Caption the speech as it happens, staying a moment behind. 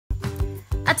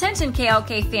Attention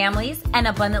KLK families and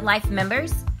Abundant Life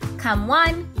members, come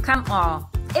one, come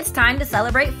all. It's time to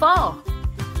celebrate fall.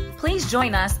 Please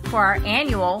join us for our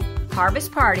annual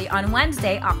Harvest Party on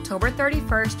Wednesday, October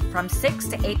 31st from 6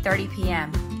 to 8:30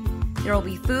 p.m. There will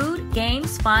be food,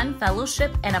 games, fun,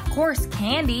 fellowship, and of course,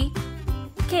 candy.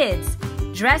 Kids,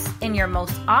 dress in your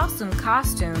most awesome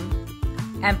costume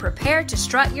and prepare to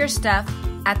strut your stuff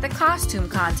at the costume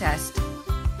contest.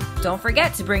 Don't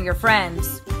forget to bring your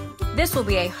friends. This will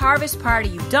be a harvest party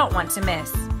you don't want to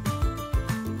miss.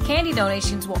 Candy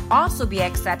donations will also be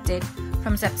accepted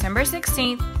from September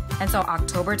 16th until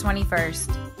October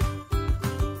 21st.